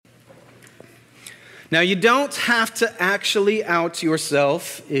Now, you don't have to actually out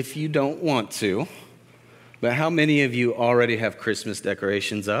yourself if you don't want to, but how many of you already have Christmas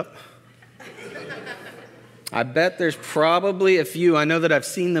decorations up? I bet there's probably a few. I know that I've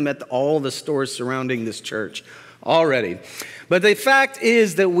seen them at all the stores surrounding this church already. But the fact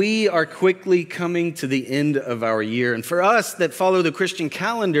is that we are quickly coming to the end of our year. And for us that follow the Christian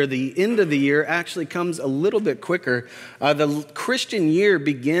calendar, the end of the year actually comes a little bit quicker. The Christian year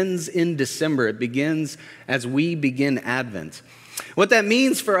begins in December. It begins as we begin Advent. What that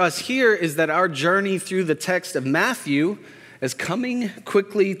means for us here is that our journey through the text of Matthew is coming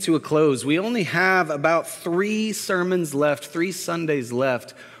quickly to a close. We only have about 3 sermons left, 3 Sundays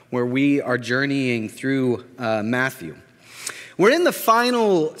left, where we are journeying through Matthew. We're in the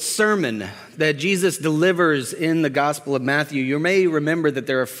final sermon that Jesus delivers in the Gospel of Matthew. You may remember that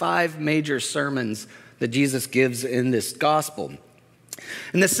there are 5 major sermons that Jesus gives in this Gospel.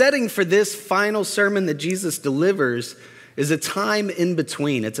 And the setting for this final sermon that Jesus delivers is a time in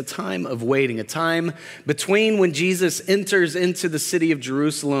between. It's a time of waiting, a time between when Jesus enters into the city of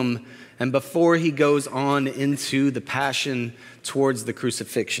Jerusalem and before he goes on into the passion towards the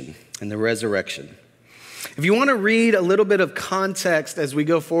crucifixion and the resurrection. If you want to read a little bit of context as we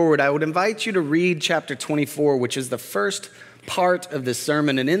go forward, I would invite you to read chapter 24, which is the first part of the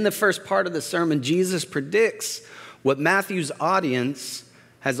sermon. And in the first part of the sermon, Jesus predicts what Matthew's audience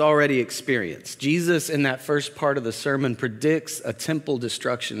has already experienced. Jesus, in that first part of the sermon, predicts a temple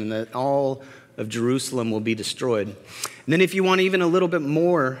destruction and that all of Jerusalem will be destroyed. And then if you want even a little bit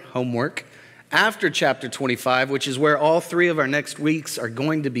more homework, after chapter 25, which is where all 3 of our next weeks are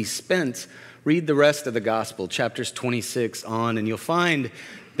going to be spent, read the rest of the gospel, chapters 26 on, and you'll find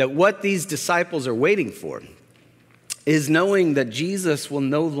that what these disciples are waiting for is knowing that Jesus will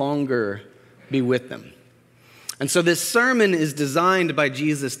no longer be with them. And so this sermon is designed by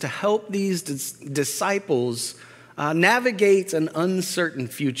Jesus to help these disciples navigate an uncertain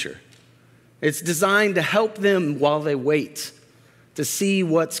future. It's designed to help them while they wait to see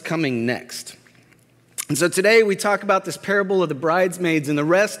what's coming next. And so today we talk about this parable of the bridesmaids, and the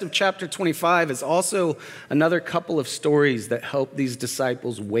rest of chapter 25 is also another couple of stories that help these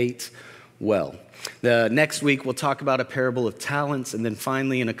disciples wait well. The next week we'll talk about a parable of talents, and then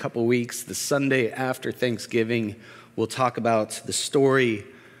finally in a couple weeks, the Sunday after Thanksgiving, we'll talk about the story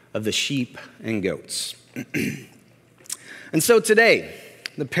of the sheep and goats. And so today,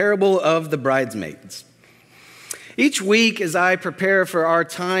 the parable of the bridesmaids. Each week as I prepare for our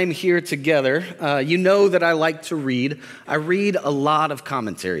time here together, you know that I like to read. I read a lot of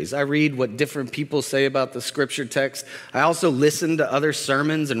commentaries. I read what different people say about the scripture text. I also listen to other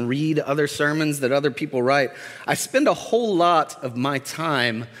sermons and read other sermons that other people write. I spend a whole lot of my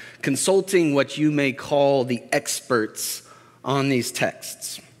time consulting what you may call the experts on these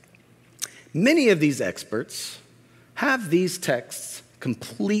texts. Many of these experts have these texts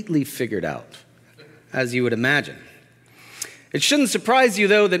completely figured out, as you would imagine. It shouldn't surprise you,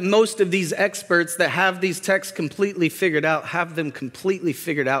 though, that most of these experts that have these texts completely figured out have them completely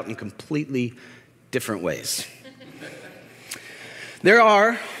figured out in completely different ways. There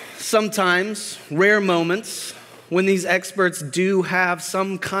are sometimes rare moments when these experts do have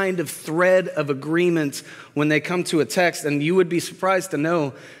some kind of thread of agreement when they come to a text, and you would be surprised to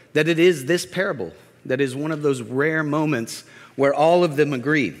know that it is this parable that is one of those rare moments where all of them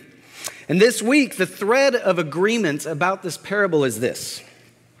agree. And this week, the thread of agreement about this parable is this.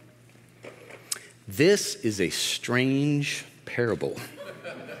 This is a strange parable.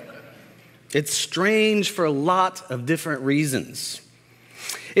 It's strange for a lot of different reasons.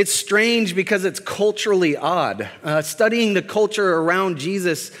 It's strange because it's culturally odd. Studying the culture around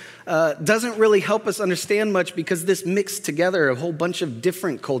Jesus doesn't really help us understand much because this mixed together a whole bunch of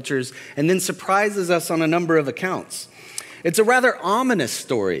different cultures and then surprises us on a number of accounts. It's a rather ominous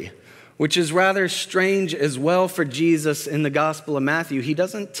story, which is rather strange as well for Jesus in the Gospel of Matthew. He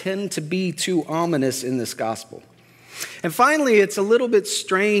doesn't tend to be too ominous in this gospel. And finally, it's a little bit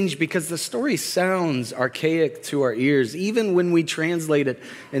strange because the story sounds archaic to our ears. Even when we translate it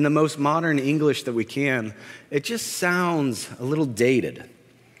in the most modern English that we can, it just sounds a little dated.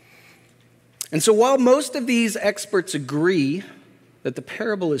 And so while most of these experts agree that the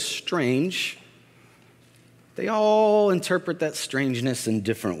parable is strange, they all interpret that strangeness in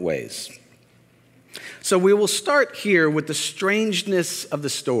different ways. So we will start here with the strangeness of the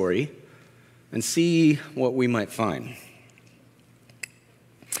story and see what we might find.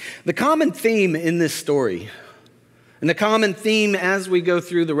 The common theme in this story, and the common theme as we go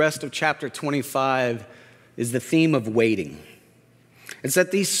through the rest of chapter 25, is the theme of waiting. It's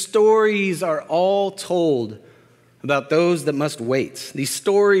that these stories are all told about those that must wait. These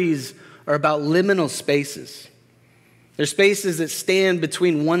stories are about liminal spaces. They're spaces that stand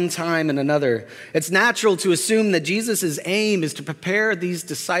between one time and another. It's natural to assume that Jesus' aim is to prepare these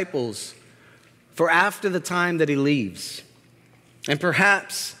disciples for after the time that he leaves, and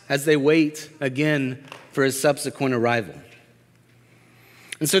perhaps as they wait again for his subsequent arrival.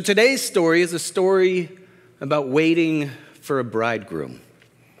 And so today's story is a story about waiting for a bridegroom.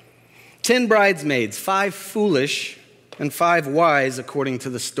 10 bridesmaids, 5 foolish and 5 wise, according to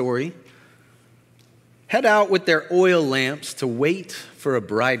the story, head out with their oil lamps to wait for a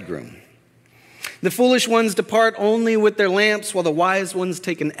bridegroom. The foolish ones depart only with their lamps, while the wise ones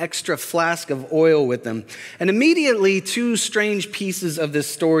take an extra flask of oil with them. And immediately, 2 strange pieces of this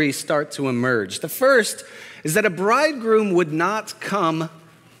story start to emerge. The first is that a bridegroom would not come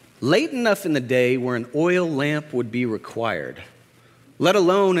late enough in the day where an oil lamp would be required, let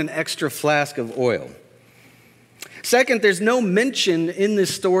alone an extra flask of oil. Second, there's no mention in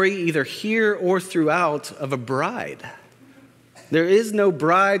this story, either here or throughout, of a bride. There is no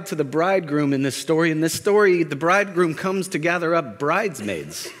bride to the bridegroom in this story. In this story, the bridegroom comes to gather up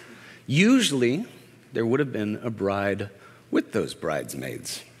bridesmaids. Usually, there would have been a bride with those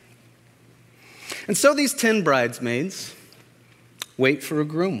bridesmaids. And so these 10 bridesmaids wait for a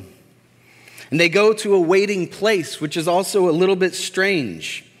groom. And they go to a waiting place, which is also a little bit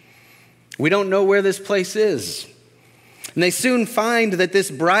strange. We don't know where this place is. And they soon find that this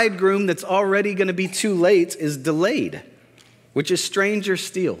bridegroom that's already going to be too late is delayed, which is stranger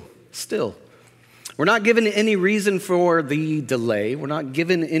still. We're not given any reason for the delay. We're not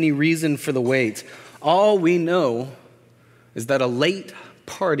given any reason for the wait. All we know is that a late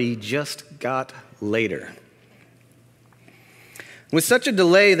party just got later. With such a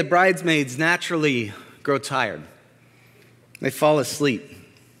delay, the bridesmaids naturally grow tired. They fall asleep.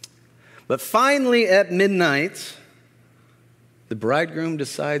 But finally at midnight, the bridegroom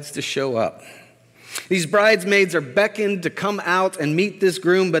decides to show up. These bridesmaids are beckoned to come out and meet this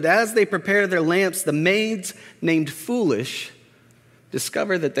groom, but as they prepare their lamps, the maids named Foolish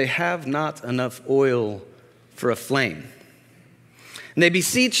discover that they have not enough oil for a flame. And they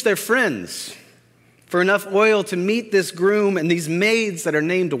beseech their friends for enough oil to meet this groom, and these maids that are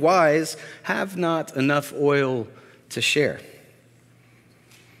named Wise have not enough oil to share.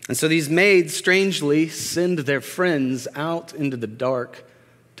 And so these maids strangely send their friends out into the dark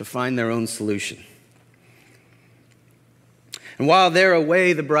to find their own solution. And while they're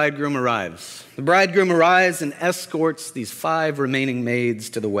away, the bridegroom arrives. The bridegroom arrives and escorts these 5 remaining maids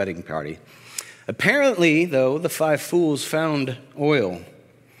to the wedding party. Apparently, though, the 5 fools found oil.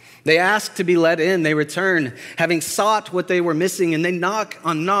 They ask to be let in. They return, having sought what they were missing, and they knock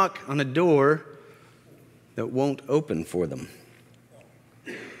on a door that won't open for them.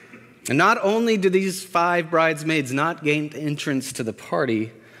 And not only do these 5 bridesmaids not gain entrance to the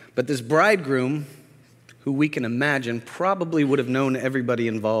party, but this bridegroom, who we can imagine probably would have known everybody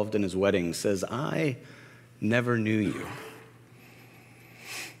involved in his wedding, says, "I never knew you."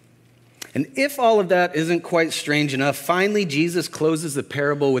 And if all of that isn't quite strange enough, finally Jesus closes the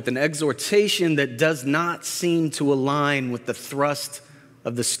parable with an exhortation that does not seem to align with the thrust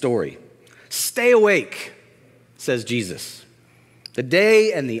of the story. "Stay awake," says Jesus. "The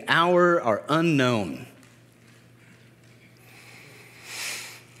day and the hour are unknown."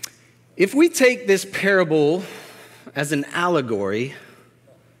 If we take this parable as an allegory,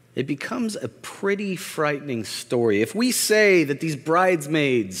 it becomes a pretty frightening story. If we say that these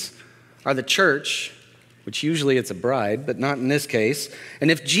bridesmaids are the church, which usually it's a bride, but not in this case, and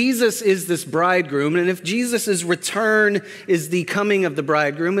if Jesus is this bridegroom, and if Jesus' return is the coming of the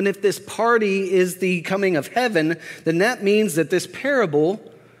bridegroom, and if this party is the coming of heaven, then that means that this parable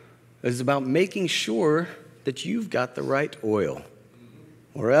is about making sure that you've got the right oil,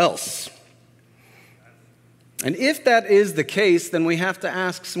 or else. And if that is the case, then we have to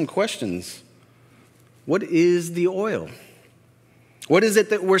ask some questions. What is the oil? What is it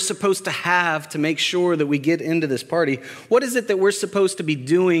that we're supposed to have to make sure that we get into this party? What is it that we're supposed to be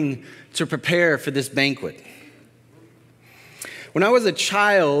doing to prepare for this banquet? When I was a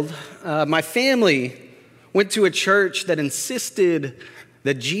child, my family went to a church that insisted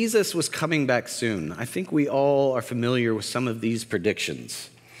that Jesus was coming back soon. I think we all are familiar with some of these predictions.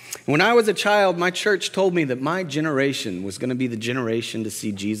 When I was a child, my church told me that my generation was going to be the generation to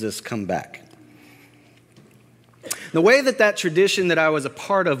see Jesus come back. The way that tradition that I was a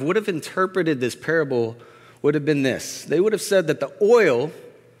part of would have interpreted this parable would have been this. They would have said that the oil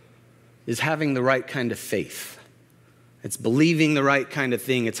is having the right kind of faith. It's believing the right kind of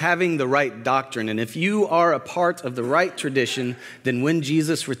thing. It's having the right doctrine. And if you are a part of the right tradition, then when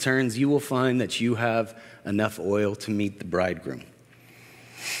Jesus returns, you will find that you have enough oil to meet the bridegroom.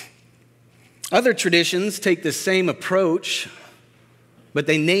 Other traditions take the same approach, but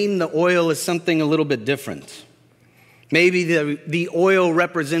they name the oil as something a little bit different. Maybe the oil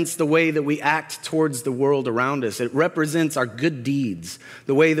represents the way that we act towards the world around us. It represents our good deeds,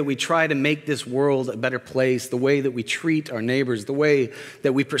 the way that we try to make this world a better place, the way that we treat our neighbors, the way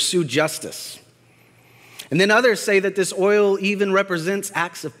that we pursue justice. And then others say that this oil even represents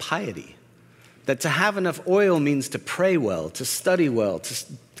acts of piety, that to have enough oil means to pray well, to study well, to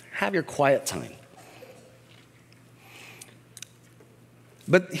have your quiet time.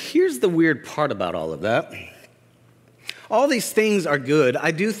 But here's the weird part about all of that. All these things are good.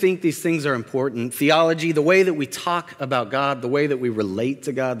 I do think these things are important. Theology, the way that we talk about God, the way that we relate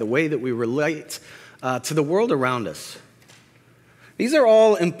to God, the way that we relate to the world around us. These are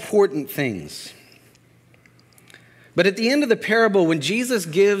all important things. But at the end of the parable, when Jesus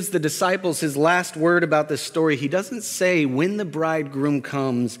gives the disciples his last word about this story, he doesn't say, when the bridegroom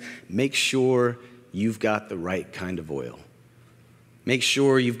comes, make sure you've got the right kind of oil. Make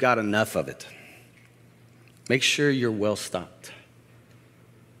sure you've got enough of it. Make sure you're well stocked.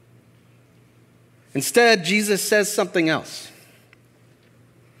 Instead, Jesus says something else.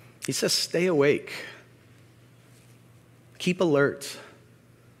 He says, stay awake. Keep alert.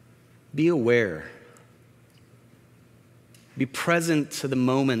 Be aware. Be present to the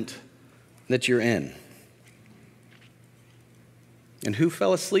moment that you're in. And who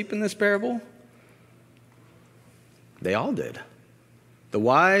fell asleep in this parable? They all did. The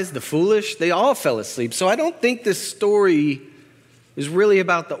wise, the foolish, they all fell asleep. So I don't think this story is really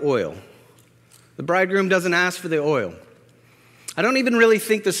about the oil. The bridegroom doesn't ask for the oil. I don't even really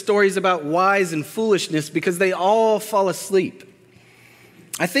think the story is about wise and foolishness because they all fall asleep.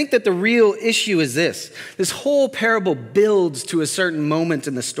 I think that the real issue is this. This whole parable builds to a certain moment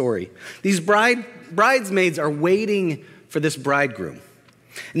in the story. These bridesmaids are waiting for this bridegroom.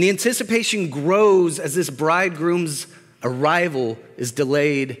 And the anticipation grows as this bridegroom's arrival is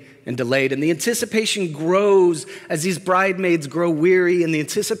delayed and delayed. And the anticipation grows as these bridesmaids grow weary. And the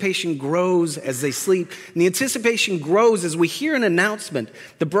anticipation grows as they sleep. And the anticipation grows as we hear an announcement.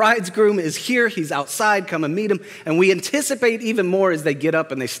 The bridegroom is here. He's outside. Come and meet him. And we anticipate even more as they get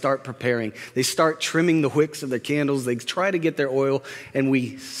up and they start preparing. They start trimming the wicks of their candles. They try to get their oil. And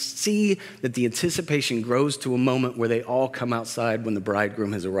we see that the anticipation grows to a moment where they all come outside when the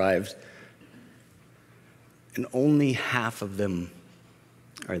bridegroom has arrived. And only half of them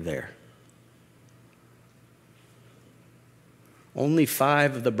are there. Only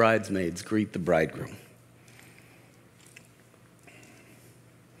 5 of the bridesmaids greet the bridegroom.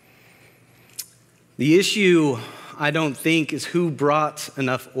 The issue, I don't think, is who brought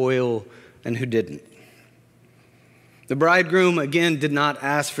enough oil and who didn't. The bridegroom, again, did not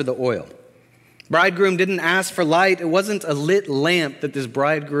ask for the oil. Bridegroom didn't ask for light. It wasn't a lit lamp that this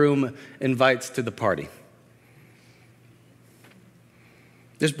bridegroom invites to the party.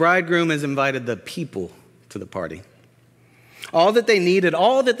 This bridegroom has invited the people to the party. All that they needed,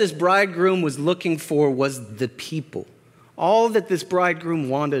 all that this bridegroom was looking for was the people. All that this bridegroom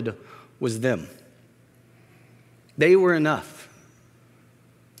wanted was them. They were enough.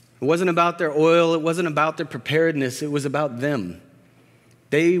 It wasn't about their oil. It wasn't about their preparedness. It was about them.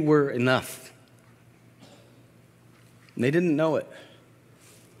 They were enough. And they didn't know it.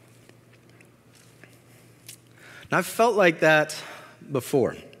 And I've felt like that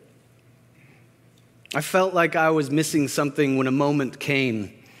before. I felt like I was missing something when a moment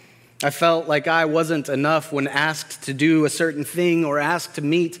came. I felt like I wasn't enough when asked to do a certain thing or asked to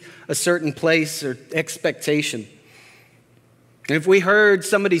meet a certain place or expectation. And if we heard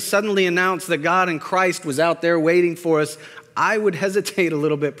somebody suddenly announce that God in Christ was out there waiting for us, I would hesitate a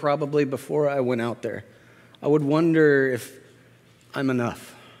little bit probably before I went out there. I would wonder if I'm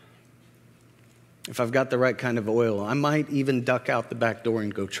enough. If I've got the right kind of oil. I might even duck out the back door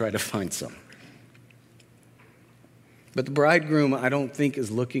and go try to find some. But the bridegroom, I don't think,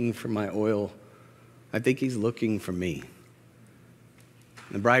 is looking for my oil. I think he's looking for me.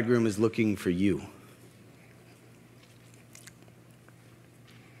 The bridegroom is looking for you.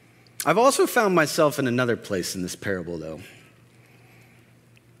 I've also found myself in another place in this parable, though.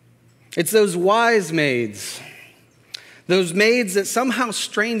 It's those wise maids. Those maids that somehow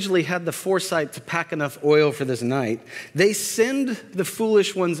strangely had the foresight to pack enough oil for this night. They send the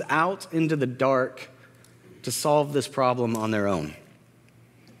foolish ones out into the dark to solve this problem on their own.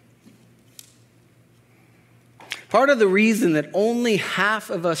 Part of the reason that only half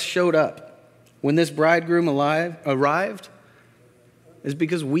of us showed up when this bridegroom arrived is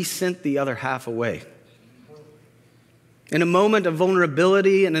because we sent the other half away. In a moment of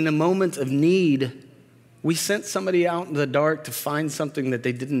vulnerability and in a moment of need, We sent somebody out in the dark to find something that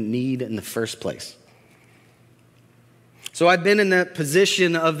they didn't need in the first place. So I've been in that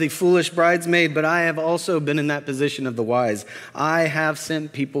position of the foolish bridesmaid, but I have also been in that position of the wise. I have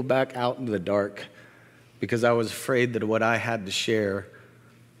sent people back out into the dark because I was afraid that what I had to share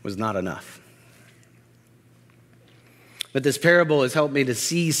was not enough. But this parable has helped me to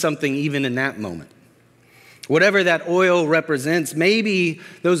see something even in that moment. Whatever that oil represents, maybe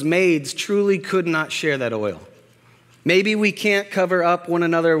those maids truly could not share that oil. Maybe we can't cover up one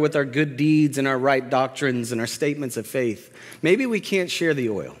another with our good deeds and our right doctrines and our statements of faith. Maybe we can't share the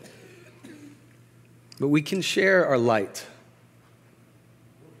oil. But we can share our light.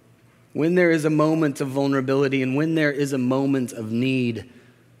 When there is a moment of vulnerability and when there is a moment of need,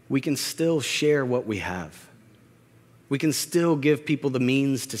 we can still share what we have. We can still give people the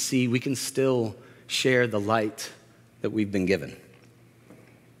means to see. We can still share the light that we've been given.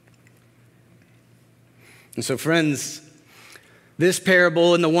 And so, friends, this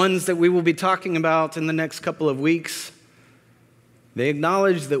parable and the ones that we will be talking about in the next couple of weeks, they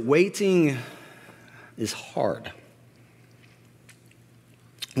acknowledge that waiting is hard.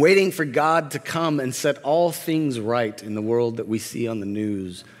 Waiting for God to come and set all things right in the world that we see on the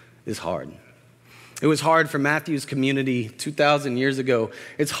news is hard. It was hard for Matthew's community 2,000 years ago.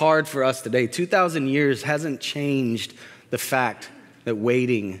 It's hard for us today. 2,000 years hasn't changed the fact that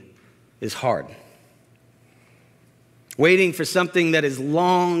waiting is hard. Waiting for something that is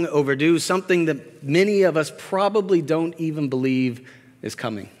long overdue, something that many of us probably don't even believe is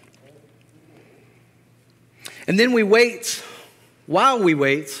coming. And then we wait, while we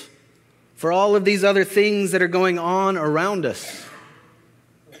wait, for all of these other things that are going on around us.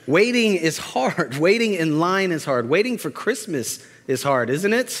 Waiting is hard. Waiting in line is hard. Waiting for Christmas is hard,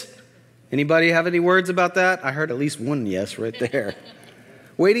 isn't it? Anybody have any words about that? I heard at least one yes right there.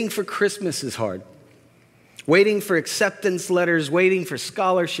 Waiting for Christmas is hard. Waiting for acceptance letters, waiting for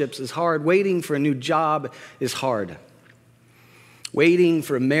scholarships is hard. Waiting for a new job is hard. Waiting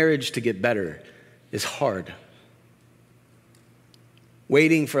for a marriage to get better is hard.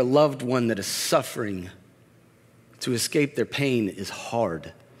 Waiting for a loved one that is suffering to escape their pain is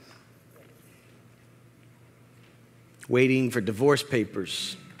hard. Waiting for divorce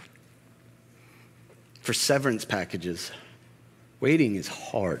papers, for severance packages. Waiting is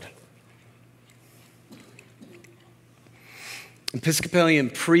hard. Episcopalian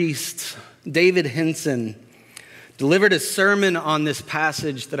priest David Henson delivered a sermon on this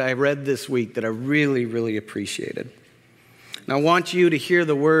passage that I read this week that I really, really appreciated. And I want you to hear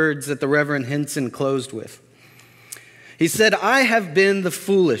the words that the Reverend Henson closed with. He said, "I have been the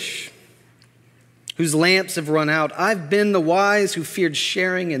foolish whose lamps have run out. I've been the wise who feared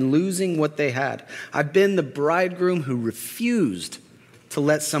sharing and losing what they had. I've been the bridegroom who refused to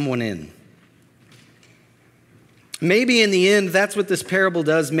let someone in." Maybe in the end, that's what this parable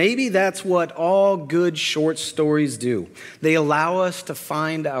does. Maybe that's what all good short stories do. They allow us to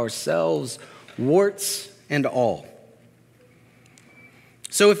find ourselves, warts and all.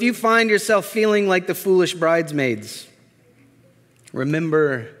 So if you find yourself feeling like the foolish bridesmaids,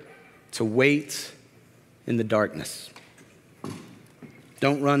 remember to wait in the darkness.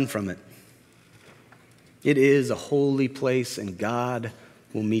 Don't run from it. It is a holy place, and God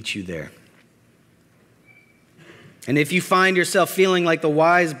will meet you there. And if you find yourself feeling like the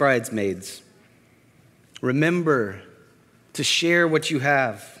wise bridesmaids, remember to share what you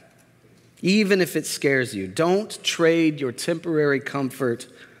have, even if it scares you. Don't trade your temporary comfort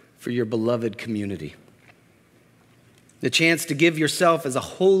for your beloved community. The chance to give yourself as a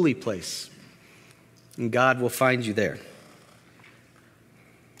holy place, and God will find you there.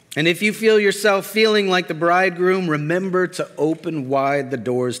 And if you feel yourself feeling like the bridegroom, remember to open wide the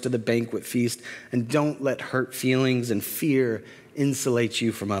doors to the banquet feast, and don't let hurt feelings and fear insulate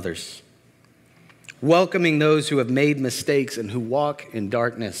you from others. Welcoming those who have made mistakes and who walk in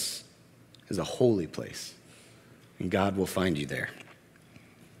darkness is a holy place, and God will find you there.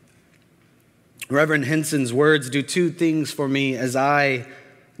 Reverend Henson's words do two things for me as I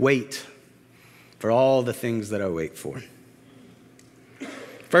wait for all the things that I wait for.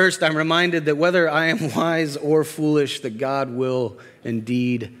 First, I'm reminded that whether I am wise or foolish, that God will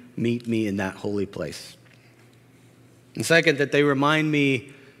indeed meet me in that holy place. And second, that they remind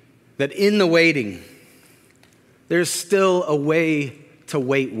me that in the waiting, there's still a way to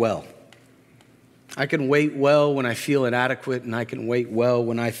wait well. I can wait well when I feel inadequate, and I can wait well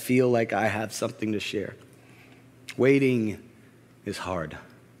when I feel like I have something to share. Waiting is hard.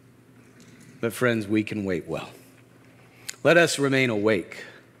 But friends, we can wait well. Let us remain awake.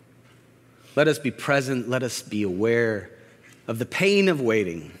 Let us be present. Let us be aware of the pain of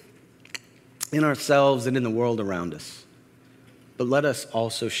waiting. in ourselves and in the world around us. But let us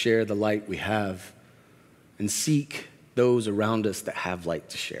also share the light we have and seek those around us that have light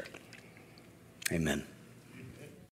to share. Amen.